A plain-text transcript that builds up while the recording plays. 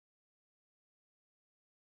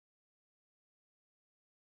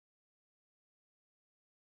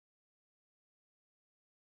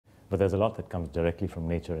But there's a lot that comes directly from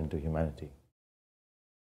nature into humanity.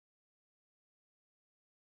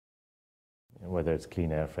 Whether it's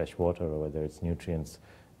clean air, fresh water, or whether it's nutrients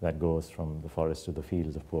that goes from the forest to the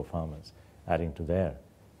fields of poor farmers, adding to their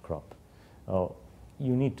crop.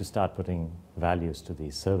 You need to start putting values to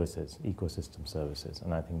these services, ecosystem services,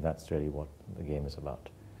 and I think that's really what the game is about.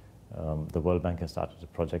 The World Bank has started a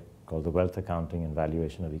project called the Wealth Accounting and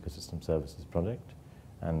Valuation of Ecosystem Services Project,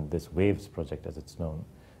 and this WAVES project, as it's known,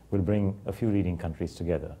 will bring a few leading countries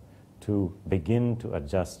together to begin to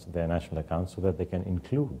adjust their national accounts so that they can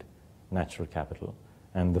include natural capital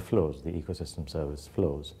and the flows, the ecosystem service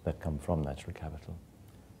flows that come from natural capital.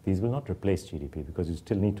 These will not replace GDP because you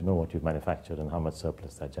still need to know what you've manufactured and how much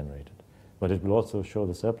surplus that generated. But it will also show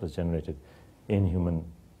the surplus generated in human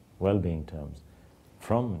well-being terms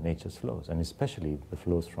from nature's flows, and especially the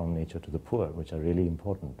flows from nature to the poor, which are really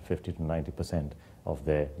important, 50 to 90% of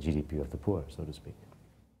their GDP of the poor, so to speak.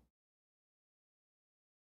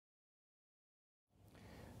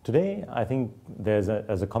 Today, I think there's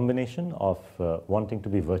a combination of wanting to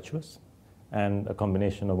be virtuous and a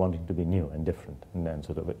combination of wanting to be new and different, and then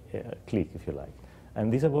sort of a clique, if you like.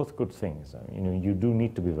 And these are both good things. I mean, you do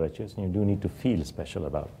need to be virtuous, and you do need to feel special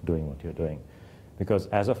about doing what you're doing. Because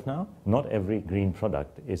as of now, not every green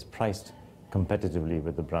product is priced competitively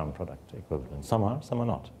with the brown product equivalent. Some are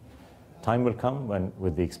not. Time will come when,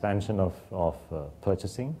 with the expansion of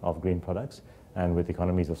purchasing of green products, and with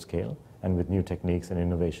economies of scale, and with new techniques and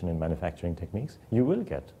innovation in manufacturing techniques, you will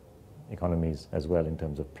get economies as well in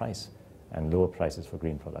terms of price and lower prices for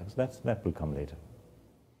green products. That will come later.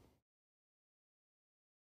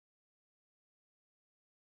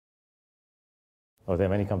 There are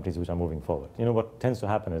many companies which are moving forward. You know, what tends to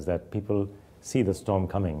happen is that people see the storm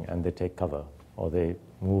coming and they take cover, or they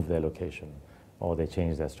move their location, or they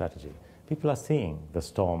change their strategy. People are seeing the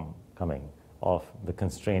storm coming of the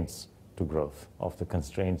constraints to growth, of the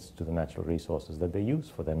constraints to the natural resources that they use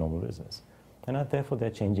for their normal business. And therefore, they're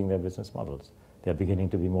changing their business models. They're beginning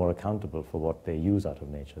to be more accountable for what they use out of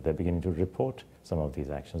nature. They're beginning to report some of these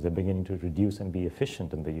actions. They're beginning to reduce and be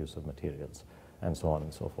efficient in the use of materials, and so on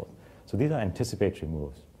and so forth. So these are anticipatory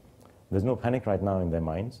moves. There's no panic right now in their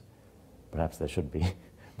minds. Perhaps there should be,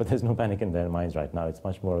 but there's no panic in their minds right now. It's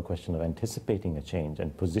much more a question of anticipating a change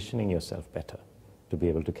and positioning yourself better to be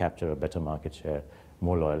able to capture a better market share,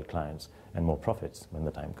 more loyal clients, and more profits when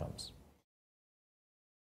the time comes.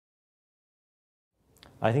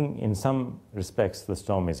 I think in some respects the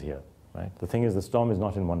storm is here, right? The thing is, the storm is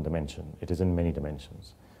not in one dimension. It is in many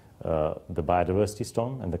dimensions. The biodiversity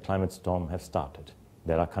storm and the climate storm have started.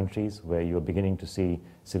 There are countries where you're beginning to see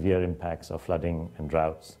severe impacts of flooding and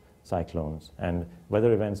droughts, cyclones, and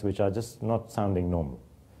weather events which are just not sounding normal.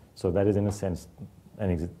 So that is, in a sense, an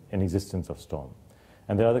existence of storm.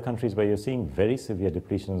 And there are other countries where you're seeing very severe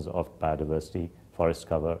depletions of biodiversity, forest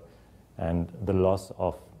cover, and the loss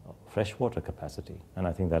of freshwater capacity. And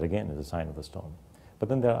I think that, again, is a sign of the storm. But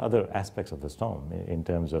then there are other aspects of the storm in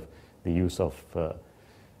terms of the use of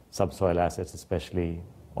subsoil assets, especially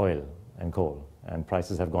oil and coal. And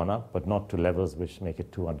prices have gone up, but not to levels which make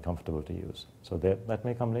it too uncomfortable to use. So that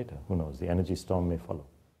may come later. Who knows? The energy storm may follow.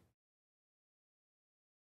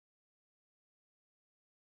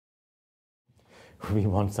 We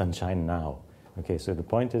want sunshine now. Okay, so the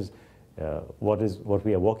point is, what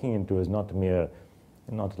we are walking into is not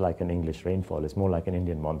like an English rainfall. It's more like an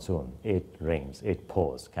Indian monsoon. 8 rains, 8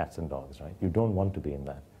 pours, cats and dogs, right? You don't want to be in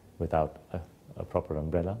that without a proper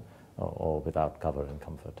umbrella or without cover and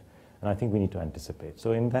comfort. And I think we need to anticipate.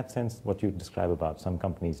 So in that sense, what you describe about some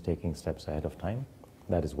companies taking steps ahead of time,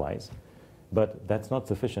 that is wise. But that's not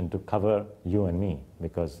sufficient to cover you and me,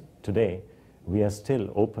 because today we are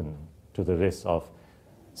still open to the risk of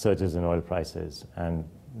surges in oil prices and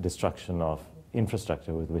destruction of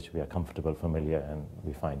infrastructure with which we are comfortable, familiar, and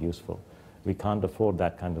we find useful. We can't afford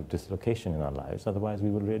that kind of dislocation in our lives, otherwise we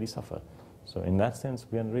will really suffer. So in that sense,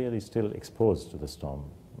 we are really still exposed to the storm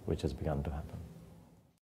which has begun to happen.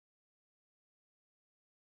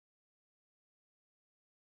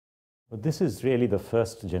 But this is really the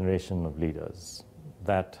first generation of leaders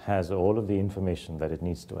that has all of the information that it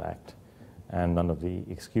needs to act, and none of the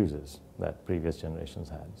excuses that previous generations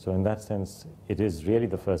had. So in that sense, it is really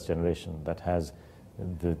the first generation that has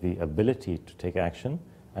the ability to take action,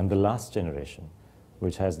 and the last generation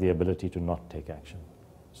which has the ability to not take action.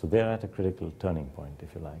 So they're at a critical turning point,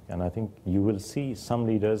 if you like. And I think you will see some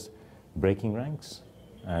leaders breaking ranks.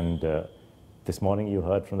 And this morning you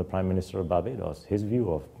heard from the Prime Minister of Barbados, his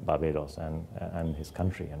view of Barbados and his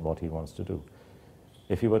country and what he wants to do.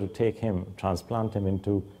 If you were to take him,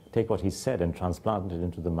 take what he said and transplant it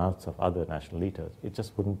into the mouths of other national leaders, it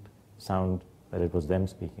just wouldn't sound that it was them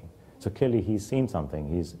speaking. So clearly he's seen something.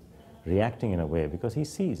 He's reacting in a way because he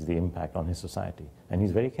sees the impact on his society. And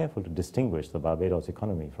he's very careful to distinguish the Barbados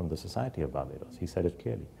economy from the society of Barbados. He said it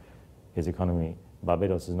clearly. His economy,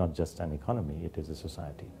 Barbados is not just an economy, it is a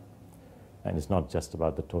society. And it's not just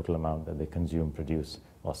about the total amount that they consume, produce,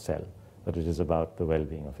 or sell, but it is about the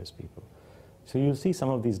well-being of his people. So you'll see some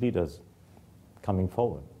of these leaders coming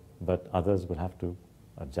forward, but others will have to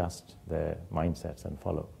adjust their mindsets and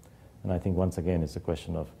follow. And I think once again it's a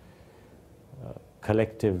question of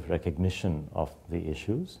collective recognition of the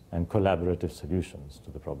issues and collaborative solutions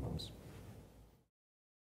to the problems.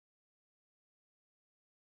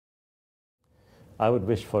 I would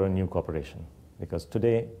wish for a new cooperation, because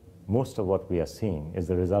today most of what we are seeing is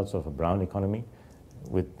the results of a brown economy,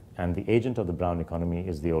 and the agent of the brown economy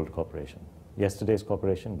is the old corporation. Yesterday's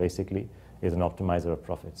corporation basically is an optimizer of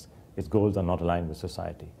profits. Its goals are not aligned with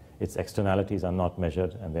society. Its externalities are not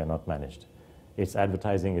measured and they are not managed. Its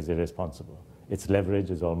advertising is irresponsible. Its leverage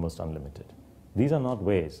is almost unlimited. These are not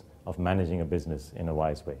ways of managing a business in a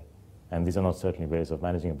wise way. And these are not certainly ways of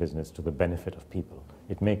managing a business to the benefit of people.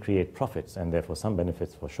 It may create profits and therefore some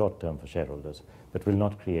benefits for short term for shareholders, but will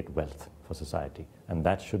not create wealth for society. And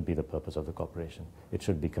that should be the purpose of the corporation. It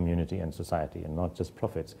should be community and society and not just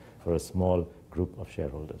profits for a small group of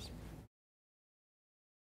shareholders.